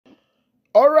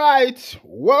All right,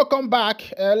 welcome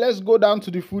back. Let's go down to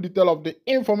the full detail of the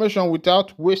information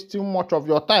without wasting much of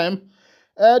your time.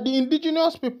 The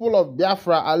indigenous people of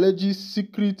Biafra alleges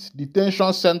secret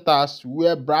detention centers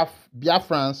where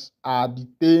Biafrans are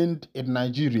detained in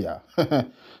Nigeria.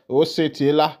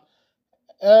 Osetiela.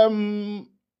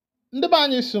 Ndị be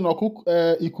anyị si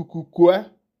ikuku kue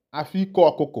afọ ike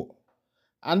ọkụkọ.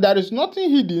 And there is nothing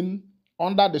hidden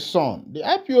under the sun. The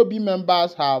IPOB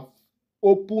members have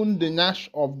opened the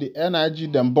nyash of the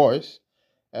NIG them boys,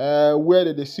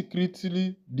 where they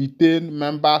secretly detain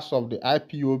members of the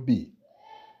IPOB.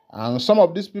 And some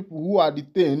of these people who are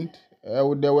detained,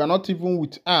 they were not even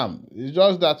with arms. It's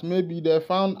just that maybe they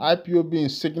found IPOB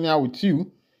insignia with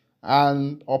you,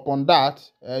 and upon that,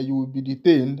 you will be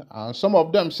detained. And some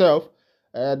of themselves,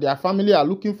 their family are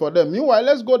looking for them. Meanwhile,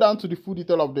 let's go down to the full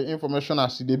detail of the information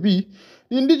as it be.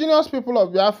 The indigenous people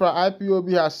of Biafra,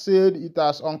 IPOB, has said it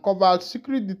has uncovered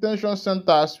secret detention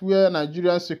centers where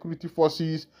Nigerian security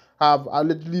forces have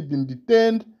allegedly been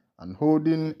detained and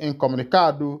holding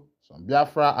incommunicado some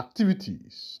Biafra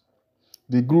activities.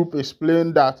 The group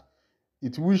explained that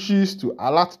it wishes to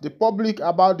alert the public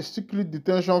about the secret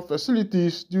detention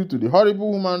facilities due to the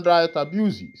horrible human rights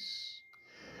abuses,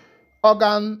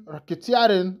 organ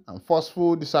racketeering, and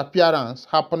forceful disappearance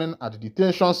happening at the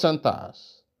detention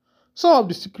centers. Some of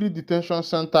the secret detention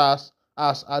centers,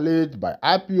 as alleged by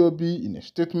IPOB in a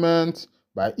statement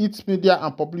by its media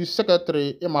and public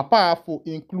secretary Emma Powerful,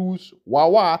 includes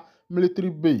Wawa Military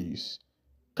Base,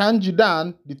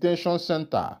 Kanjidan Detention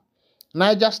Center,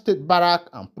 Niger State Barrack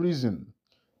and Prison,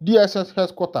 DSS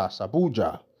Headquarters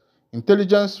Abuja,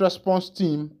 Intelligence Response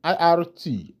Team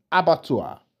IRT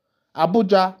Abattoir,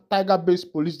 Abuja Tiger Base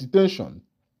Police Detention,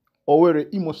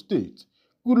 Owerri Imo State,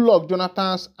 Goodluck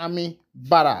Jonathan's Army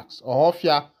Barracks,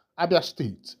 Ohofia, Abia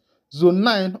State, Zone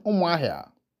 9 Umuahia,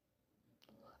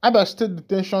 Abia State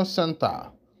Detention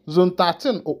Center, Zone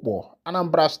 13 Okpo,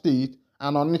 Anambra State,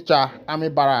 and Onitsha Army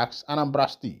Barracks, Anambra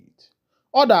State.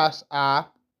 Others are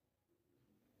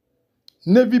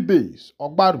Navy Base,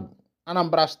 Ogbaru,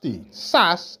 Anambra State,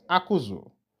 SAS,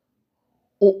 Akuzu,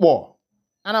 Okpo,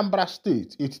 Anambra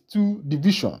State, 82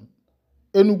 Division,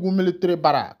 Enugu Military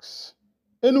Barracks,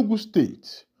 Enugu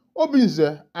State,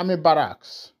 Obinze Army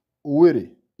Barracks,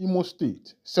 Owerri, Imo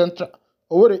State, Central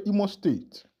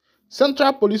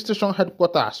Police Station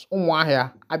Headquarters,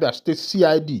 Umuahia, Abia State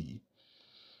CID,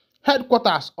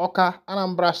 Headquarters, Oka,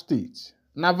 Anambra State,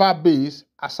 Naval Base,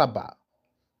 Asaba,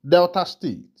 Delta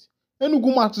State,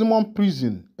 Enugu Maximum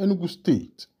Prison, Enugu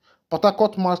State, Port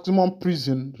Harcourt Maximum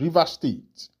Prison, Rivers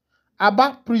State,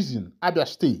 Aba Prison, Abia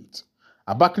State,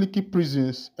 Abakaliki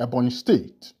Prisons, Ebonyi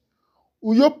State,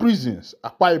 Uyo Prisons,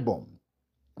 Akwa Ibom,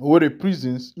 Owerri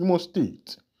Prisons, Imo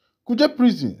State, Kuje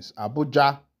Prisons,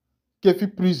 Abuja,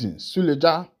 Kefi Prisons,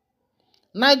 Suleja,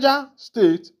 Niger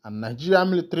State, and Nigeria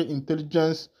Military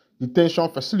Intelligence Detention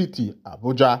Facility,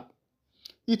 Abuja.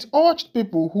 It urged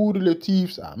people whose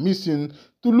relatives are missing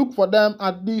to look for them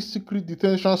at these secret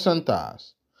detention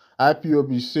centers.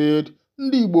 IPOB said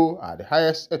Ndigbo are the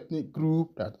highest ethnic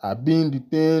group that are being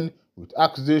detained with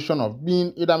accusation of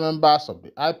being either members of the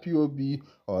IPOB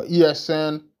or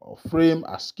ESN or framed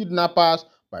as kidnappers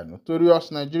by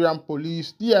notorious Nigerian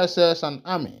police, DSS, and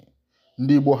army.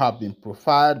 Ndigbo have been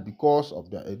profiled because of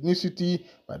their ethnicity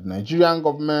by the Nigerian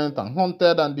government and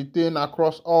hunted and detained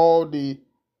across all the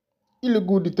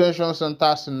illegal detention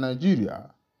centers in Nigeria.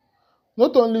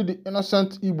 Not only the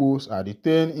innocent Igbos are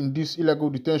detained in these illegal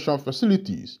detention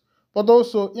facilities, but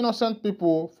also innocent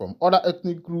people from other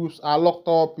ethnic groups are locked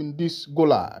up in these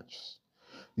gulags.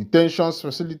 Detention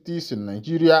facilities in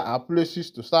Nigeria are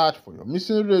places to search for your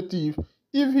missing relative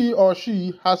if he or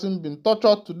she hasn't been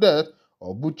tortured to death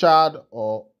or butchered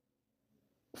or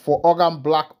for organ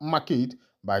black market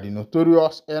by the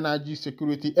notorious NIG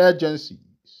security agencies.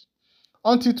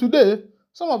 Until today,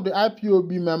 some of the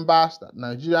IPOB members that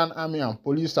Nigerian army and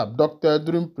police abducted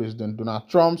during President Donald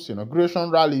Trump's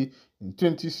inauguration rally in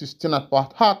 2016 at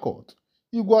Port Harcourt,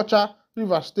 Iguacha,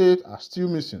 Rivers State are still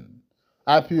missing.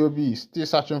 IPOB is still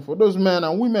searching for those men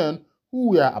and women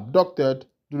who were abducted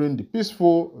during the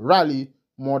peaceful rally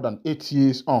more than 8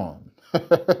 years on.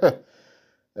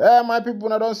 My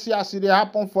people, I don't see as it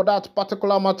happen for that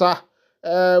particular matter.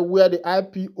 Where the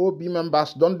IPOB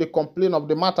members don't they complain of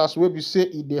the matters where we say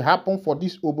it they happen for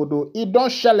this obodo, it don't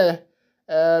shele.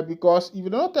 Because if you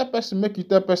don't tell person, make it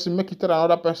tell person, make it tell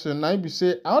another person. Now you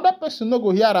say another person no go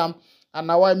hear them, and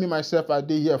now I me myself I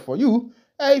dey here for you.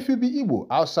 If you be Igbo,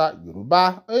 Hausa,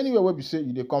 Yoruba, anywhere where we say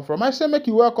you they come from, I say make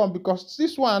you welcome because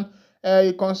this one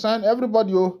it concern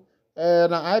everybody.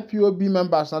 na IPOB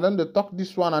members, and then they talk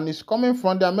this one, and it's coming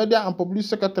from their media and public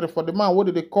secretary for the man, what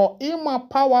do they call him a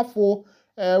powerful,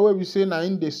 where we say now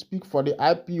in they speak for the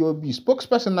IPOB.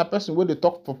 Spokesperson, na person where they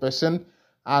talk for person,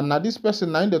 and now this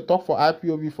person now in they talk for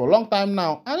IPOB for a long time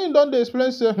now. And in don't they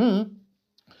explain, say,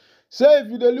 say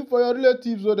if you dey look for your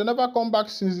relatives, they never come back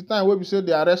since the time where we say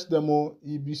they arrest them,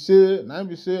 if you say, now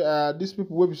we say, these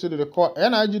people where we say they call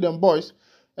NIG them boys,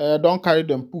 don't carry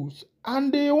them pools.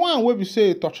 And the one where we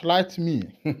say touchlight me.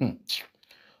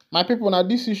 My people, now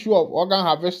this issue of organ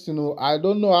harvesting, I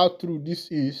don't know how true this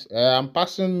is. I'm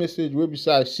passing message where we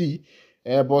say I see.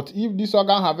 But if this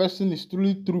organ harvesting is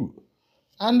truly true,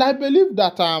 and I believe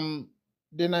that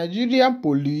the Nigerian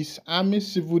police, army,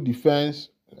 civil defense,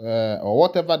 or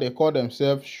whatever they call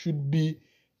themselves, should be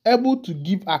able to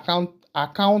give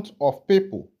account of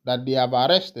people that they have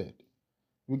arrested.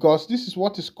 Because this is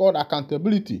what is called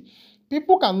accountability.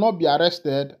 People cannot be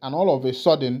arrested and all of a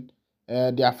sudden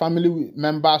their family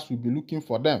members will be looking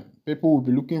for them. People will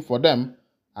be looking for them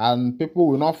and people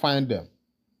will not find them.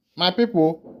 My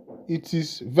people, it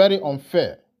is very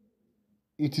unfair.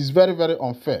 It is very, very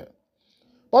unfair.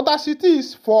 But as it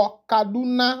is for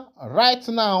Kaduna right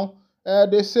now,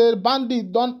 they say bandits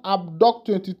don't abduct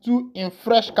 22 in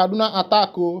fresh Kaduna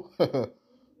attack.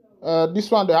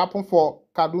 This one they happen for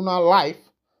Kaduna life.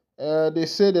 They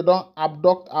say they don't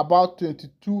abduct about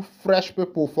 22 fresh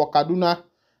people for Kaduna.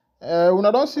 When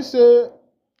I don't see say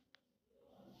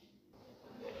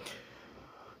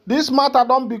this matter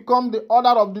don't become the order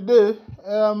of the day.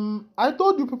 I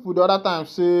told you people the other time,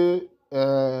 say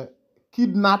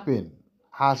kidnapping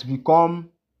has become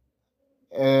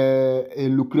a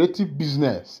lucrative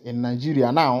business in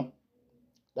Nigeria now.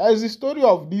 There is the story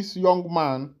of this young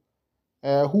man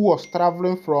who was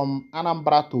traveling from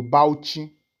Anambra to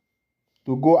Bauchi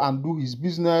to go and do his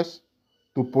business,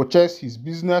 to purchase his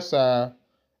business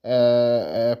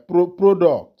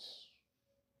products.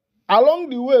 Along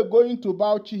the way going to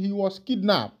Bauchi, he was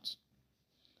kidnapped.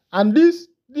 And these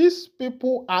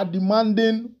people are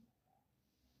demanding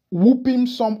whooping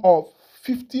sum of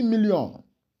 50 million.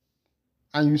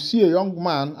 And you see a young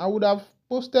man, I would have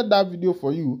posted that video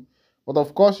for you. But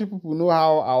of course, you people know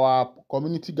how our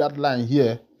community guideline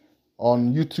here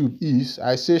on YouTube is.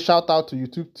 I say shout out to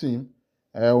YouTube team.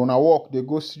 When I work, they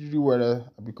go really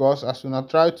well because as when I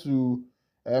try to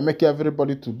make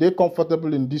everybody today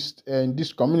comfortable in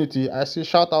this community, I say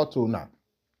shout out to now.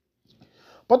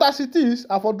 But as it is,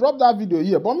 I will drop that video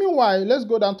here. But meanwhile, let's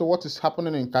go down to what is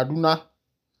happening in Kaduna.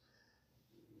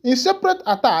 In separate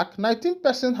attack, 19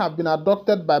 persons have been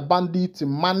abducted by bandits in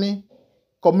Mani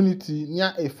community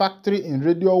near a factory in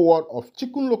Radio Ward of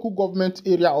Chikun local government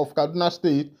area of Kaduna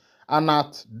State and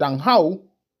at Danghau,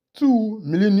 2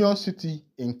 Millennium City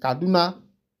in Kaduna.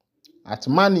 At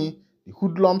Mani, the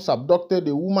hoodlums abducted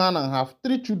a woman and have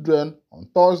 3 children on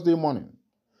Thursday morning.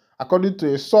 According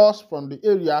to a source from the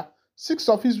area, 6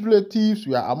 of his relatives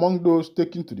were among those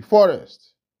taken to the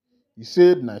forest. He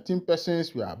said 19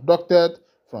 persons were abducted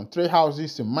from 3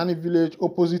 houses in Mani village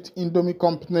opposite Indomie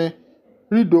Company,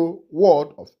 Rido Ward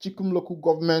of Chikum local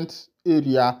government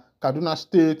area, Kaduna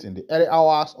State in the early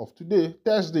hours of today,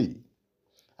 Thursday.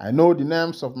 I know the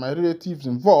names of my relatives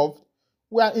involved.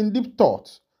 We are in deep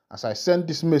thought as I send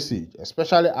this message,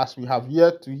 especially as we have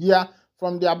yet to hear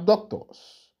from the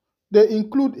abductors. They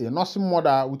include a nursing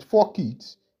mother with 4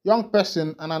 kids, young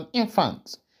person and an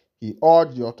infant. He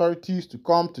urged the authorities to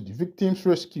come to the victims'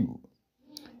 rescue.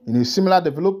 In a similar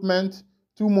development,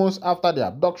 2 months after the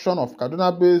abduction of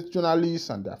Kaduna-based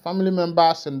journalists and their family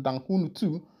members in Dankunu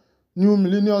 2, New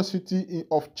Millennium City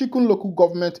of Chikun local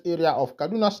government area of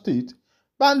Kaduna State,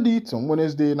 bandits on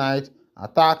Wednesday night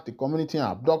attacked the community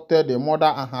and abducted a mother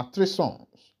and her 3 sons.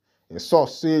 A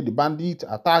source said the bandits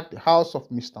attacked the house of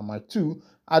Mr. Maitu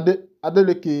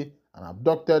Adeleke and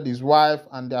abducted his wife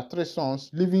and their 3 sons,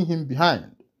 leaving him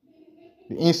behind.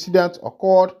 The incident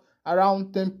occurred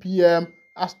around 10 p.m.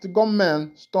 as the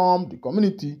gunmen stormed the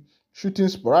community, shooting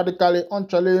sporadically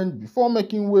unchallenged before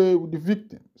making way with the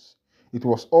victims. It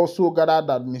was also gathered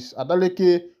that Ms.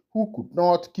 Adeleke, who could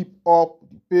not keep up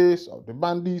the pace of the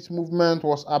bandits' movement,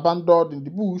 was abandoned in the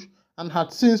bush and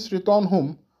had since returned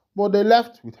home, but they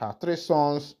left with her 3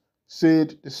 sons,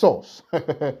 said the source.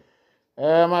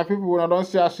 My people, when I don't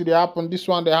see as it happen, this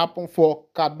one they happen for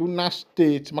Kaduna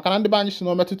State. Makanandi banyi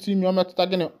no metuti mi ometuta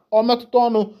gini ometuta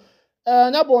onu.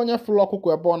 Nyabo onye fulu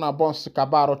okuku ebe na bon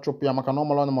sikabaro chopu ya maka no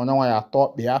malo ni monyanwa ya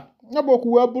atọ ya. Nyabo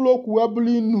okuwe bulu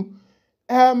inu.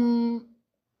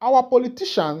 Our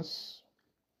politicians,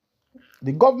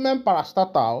 the government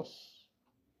parastatals,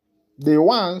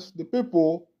 the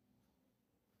people,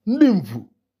 ndimvu,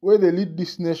 where they lead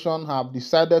this nation have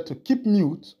decided to keep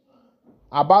mute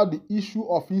about the issue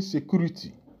of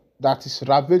insecurity that is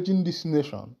ravaging this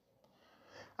nation.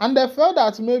 And they felt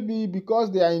that maybe because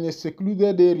they are in a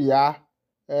secluded area,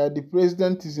 the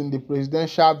president is in the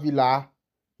presidential villa,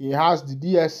 he has the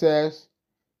DSS,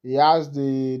 he has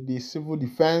the civil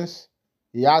defense,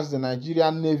 he has the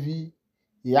Nigerian Navy,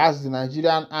 he has the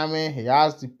Nigerian Army, he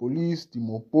has the police, the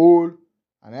Mopol,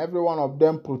 and every one of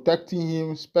them protecting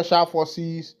him, special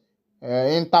forces,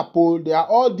 Interpol, they are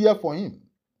all there for him.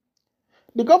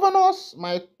 The governors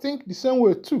might think the same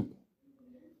way too.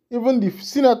 Even the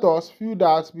senators feel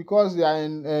that because they are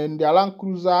in their Land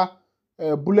Cruiser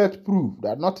bulletproof,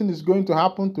 that nothing is going to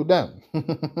happen to them.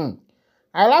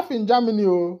 I laugh in Germany,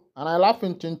 and I laugh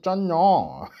in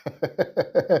Chinchonyo.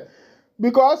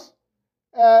 Because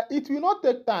it will not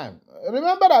take time.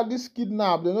 Remember that this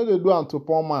kidnap, they know they do to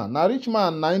poor man. Now rich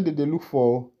man, now they look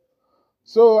for.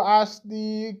 So as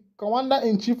the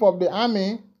commander-in-chief of the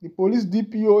army, the police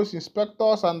DPOs,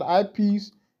 inspectors, and the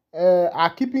IPs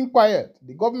are keeping quiet.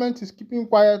 The government is keeping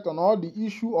quiet on all the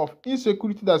issue of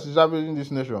insecurity that is ravaging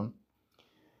this nation.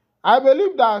 I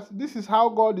believe that this is how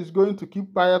God is going to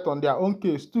keep quiet on their own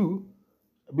case too,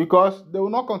 because they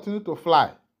will not continue to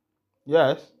fly.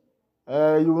 Yes,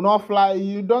 you will not fly.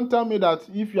 You don't tell me that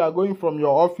if you are going from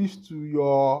your office to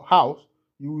your house,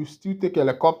 you will still take a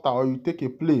helicopter or you take a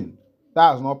plane.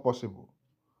 That is not possible.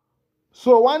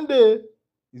 So one day,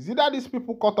 it's either these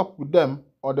people caught up with them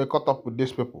or they caught up with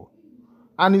these people.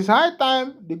 And it's high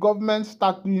time the government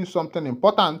start doing something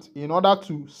important in order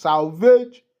to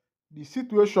salvage the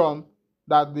situation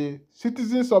that the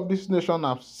citizens of this nation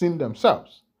have seen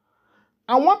themselves.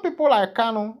 And when people like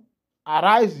Kanu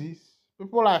arises,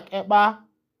 people like Eba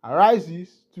arises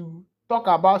to talk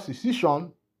about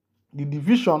secession, the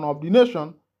division of the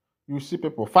nation, you see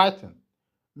people fighting.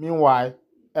 Meanwhile,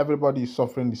 everybody is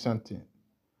suffering the same thing.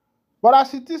 But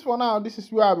as it is for now, this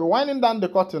is where I'll be winding down the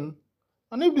curtain.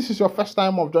 And if this is your first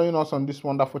time of joining us on this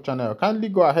wonderful channel, kindly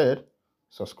go ahead,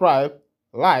 subscribe,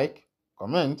 like,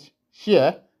 comment,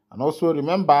 share, and also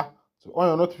remember to on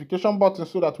your notification button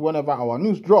so that whenever our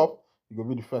news drop, you will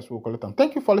be the first to collect them.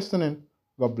 Thank you for listening.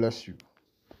 God bless you.